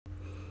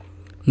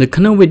នៅ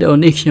ក្នុងវីដេអូ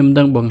នេះខ្ញុំ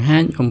នឹងបង្ហា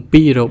ញអំ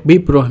ពីរបៀ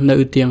បរស់នៅ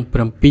ទាំង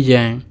7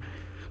យ៉ាង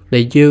ដែ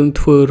លយើង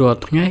ធ្វើរាល់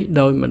ថ្ងៃ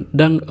ដោយមិន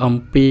ដឹងអំ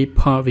ពី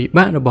ផលវិ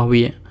បាករបស់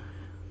វា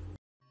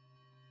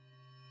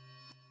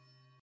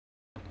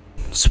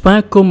ស្វា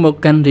គមន៍មក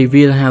កាន់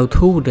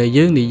RevealHowto ដែល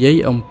យើងនិយាយ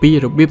អំពី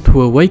របៀបធ្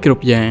វើអ្វីគ្រ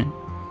ប់យ៉ាង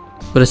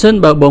ប្រសិន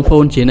បើបងប្អូ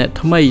នជាអ្នក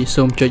ថ្មី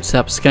សូមចុច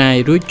Subscribe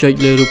រួចចុច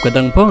លើរូបកណ្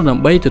ដឹងផងដើ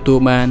ម្បីទទួល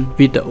បាន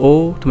វីដេអូ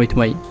ថ្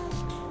មីៗ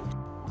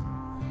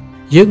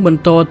យើងបន្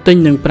តទិញ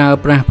និងប្រើ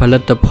ប្រាស់ផលិ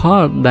តផ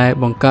លដែល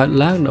បង្កើត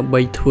ឡើងដើម្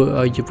បីធ្វើ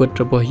ឲ្យជីវិត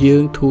របស់យើ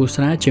ងធូរ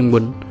ស្រាលជាងមុ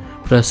ន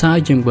ប្រសើរ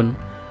ជាងមុន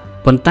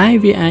ប៉ុន្តែ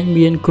វាអាច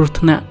មានគ្រោះ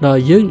ថ្នាក់ដ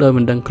ល់យើងដោយ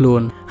មិនដឹងខ្លួ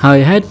នហើយ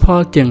ហេតុផ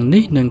លទាំង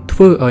នេះនឹងធ្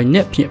វើឲ្យអ្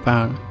នកភ្ញាក់ផ្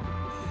អើល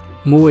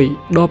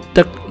 1. ដប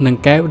ទឹកនិង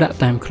កែវដាក់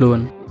តាមខ្លួន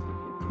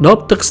ដប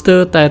ទឹកស្ទើ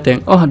រតែទាំង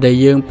អស់ដែល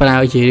យើងប្រើ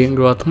ជារៀង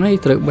រាល់ថ្ងៃ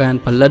ត្រូវបាន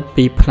ផលិត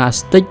ពីផ្លា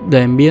ស្ទិក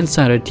ដែលមាន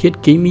សារធាតុ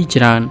គីមី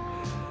ច្រើន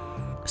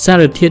សា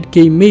រធាតុ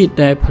គីមី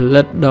ដែលផ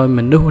លិតដោយម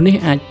នុស្សនេះ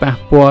អាចប៉ះ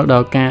ពាល់ដ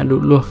ល់ការលូ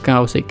តលាស់កោ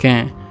សិកា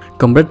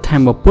កម្រិតថា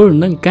មពល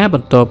និងការប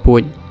ន្តពូ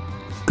ជ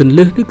គន្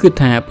លឹះនេះគឺ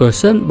ថាប្រ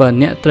សិនបើ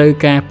អ្នកត្រូវ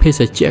ការភេស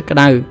ជ្ជៈក្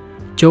តៅ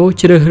ចូល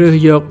ជ្រើសរើស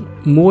យក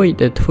មួយ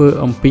ដែលធ្វើ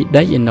អំពី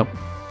ដែកអ៊ីណុក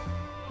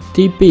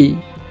ទី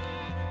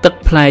 2 ទឹក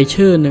ផ្លែ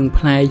ឈើនិង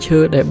ផ្លែឈើ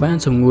ដែលបាន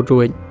សម្ងួត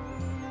រួច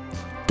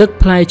ទឹក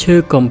ផ្លែឈើ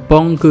កំ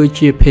ប៉ុងគឺ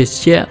ជាភេស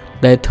ជ្ជៈ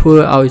ដែលធ្វើ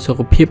ឲ្យសុខ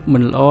ភាពមិ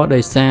នល្អដោ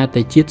យសារ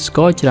តែជាតិស្ក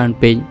រច្រើន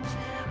ពេក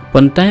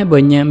ប៉ុន្តែបើ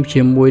ញ៉ាំ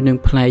ជាមួយនឹង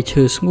ផ្លែ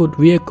ឈើស្ងួត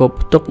វាក៏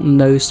ផ្ទុក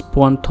នៅស្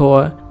ពាន់ធរ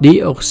ឌី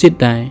អុកស៊ីត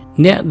ដែរ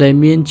អ្នកដែល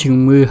មានជំ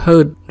ងឺហឺ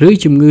តឬ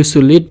ជំងឺស៊ូ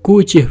លីតគួ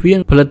រជៀសវាង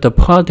ផលិត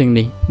ផលទាំង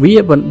នេះវា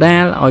បណ្ដា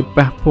លឲ្យ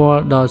ប៉ះពាល់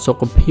ដល់សុ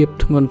ខភាព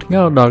ធ្ងន់ធ្ង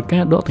រដល់កា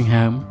រដកដង្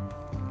ហើម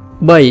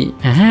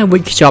 3. អាហារវេ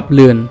ចខ្ចប់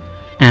លឿន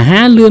អា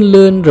ហារ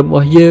លឿនរប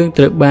ស់យើង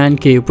ត្រូវបាន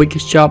គេវេច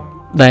ខ្ចប់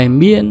ដែល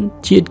មាន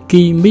ជាតិ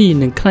គីមី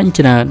និងខ្លាញ់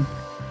ច្រើន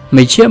ម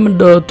ជ្ឈមណ្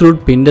ឌលត្រួត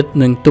ពិនិត្យ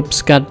និងទប់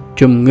ស្កាត់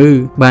ជំងឺ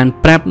បាន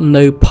ប្រាប់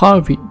នៅផល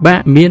វិបាក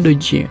មានដូច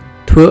ជា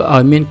ធ្វើឲ្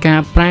យមានការ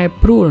ប្រែ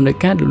ប្រួលនៃ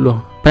ការលូតលា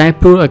ស់ប្រែ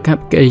ប្រួលអាកប្ប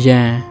កិរិ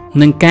យា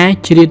និងការ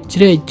ជ្រៀតជ្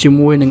រែកជា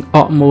មួយនឹងអ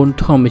រម៉ូន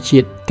ធម្មជា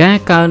តិការ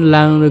កើន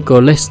ឡើងនៃកូ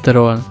លេស្តេ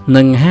រ៉ុល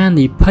និងហា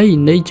និភ័យ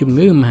នៃជំ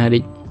ងឺមហារី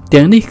ក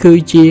ទាំងនេះគឺ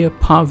ជា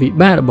ផលវិ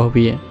បាករបស់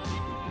វា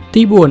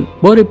ទី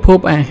 4 បរិភោគ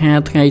អាហារ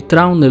ថ្ងៃត្រ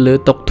ង់នៅលើ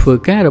តុធ្វើ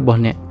ការរបស់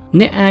អ្នក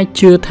អាច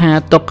ជឿថា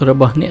តុរ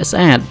បស់អ្នកស្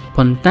អាត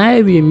ប៉ុន្តែ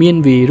វាមាន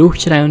វីរុស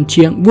ច្រើន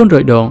ជាង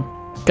400ដង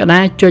ក្តា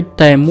រចុច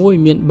តែមួយ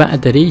មានបាក់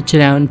តេរីច្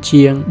រើន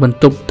ជាងបន្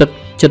ទប់ទឹក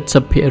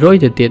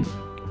 70% ទៅទៀត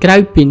ក្រៅ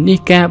ពីនេះ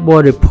ការប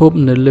រិភោគ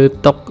នៅលើ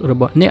តុរ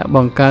បស់អ្នកប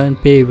ង្កើន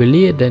ពេលវេ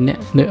លាដែលអ្នក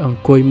នៅអង្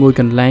គុយមួយ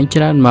កន្លែង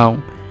ច្រើនម៉ោង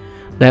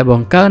ដែលប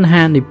ង្កើន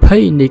ហានិភ័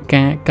យនៃ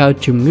ការកើត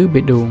ជំងឺ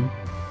បេះដូង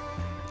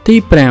ទី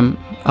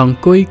 5 អង្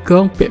គុយក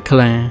ងពាក់ខ្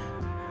លា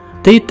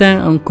ទីតាំង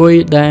អង្គុយ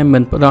ដែលមិ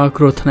នផ្ដល់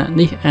គ្រោះថ្នាក់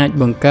នេះអាច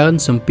បង្កើន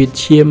សម្ពាធ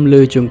ឈាម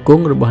លើជង្គ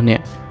ង់របស់អ្ន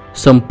ក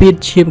សម្ពាធ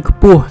ឈាមខ្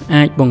ពស់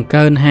អាចបង្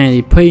កើនហា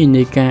និភ័យ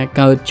នៃការ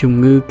កើតជំ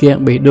ងឺគាំង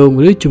បេះដូង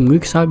ឬជំងឺ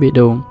ខ្សោយបេះ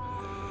ដូង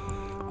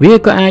វា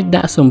ក៏អាច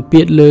ដាក់សម្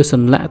ពាធលើស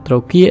ន្លាក់ត្រ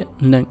គាក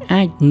និង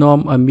អាចនាំ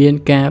ឲ្យមាន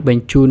ការប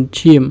ញ្ជូន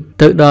ឈាម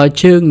ទៅដល់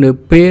ជើងនៅ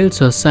ពេលស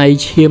រសៃ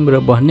ឈាមរ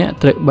បស់អ្នក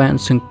ត្រូវបាន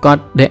សង្ក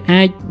ត់ដែល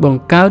អាចប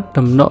ង្កើត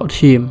ដំណក់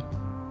ឈាម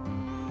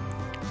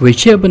វិជ្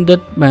ជាបណ្ឌិត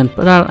បាន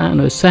ផ្ដល់អ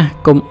នុសាសន៍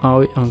កុំឲ្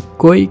យអង្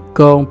គុយ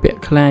កងពាក់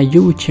ខ្លា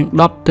យូរជាង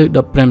10ទៅ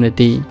15នា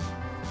ទី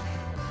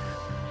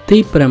ទី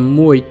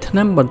 6 ថ្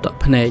នាំបន្តក់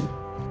ភ្នែក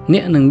អ្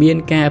នកនឹងមាន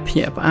ការភ្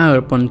ញាក់ផ្អើល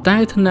ប៉ុន្តែ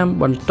ថ្នាំ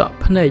បន្តក់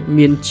ភ្នែក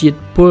មានជាតិ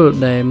ពុល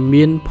ដែល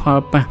មានផល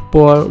ប៉ះ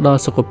ពាល់ដ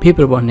ល់សុខភាព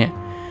របស់អ្នក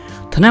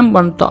ថ្នាំប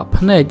ន្តក់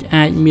ភ្នែក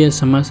អាចមាន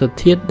សមាស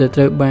ធាតុដែល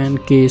ត្រូវបាន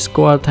គេស្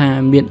គាល់ថា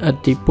មានឥ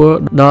ទ្ធិពល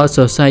ដល់ស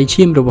រសៃ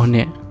ឈាមរបស់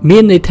អ្នកមា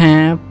នន័យថា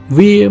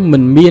វាមិ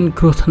នមាន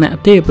គ្រោះថ្នាក់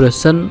ទេប្រ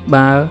សិន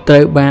បើត្រូ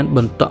វបានប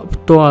ន្តក់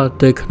ផ្ទាល់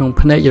ទៅក្នុង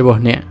ភ្នែករប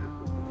ស់អ្នក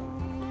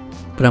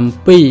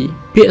 7. ពា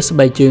ក្យស្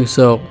បែកជើង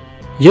សោក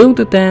យោង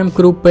ទៅតាម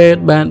គ្រូពេទ្យ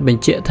បានប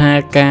ញ្ជាក់ថា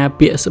ការ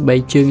ពាក់ស្បែក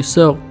ជើង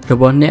សោករ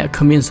បស់អ្នក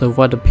គ្មានសុវ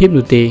ត្ថិភាព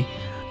នោះទេ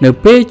នៅ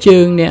ពេលជើ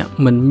ងអ្នក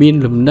មិនមាន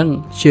លំនឹង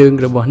ជើង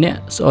របស់អ្នក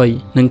ស្អុយ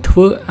នឹងធ្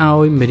វើឲ្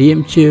យម្រាម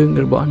ជើង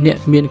របស់អ្នក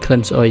មានក្លិ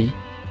នស្អុយ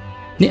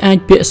អ្នកអាច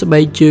ពាក់ស្បែ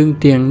កជើង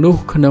ទាំងនោះ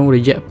ក្នុងរ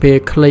យៈពេល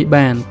ខ្លី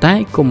បានតែ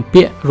កុំ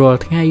ពាក់រាល់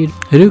ថ្ងៃ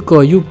ឬក៏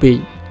យូរពេក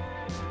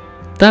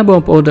តើបង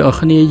ប្អូនទាំងអស់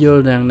គ្នាយ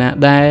ល់យ៉ាងណា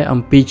ដែរអំ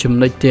ពីចំ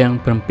ណុចទាំង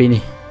7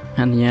នេះ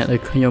អនុញ្ញាតឲ្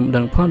យខ្ញុំដឹ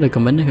ងផងដោយខ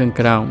មមិននៅខាង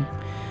ក្រោម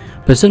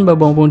ប្រសិនបើ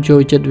បងប្អូនចូល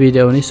ចិត្តវី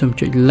ដេអូនេះសូម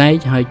ចុច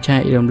like ហើយចែ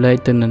ករំលែក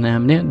ទៅនរណា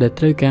ម្នាក់ដែល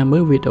ត្រូវការមើ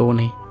លវីដេអូ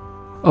នេះ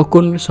អរ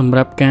គុណសម្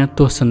រាប់ការទ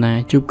ស្សនា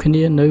ជួបគ្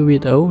នានៅវី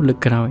ដេអូលើក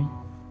ក្រោយ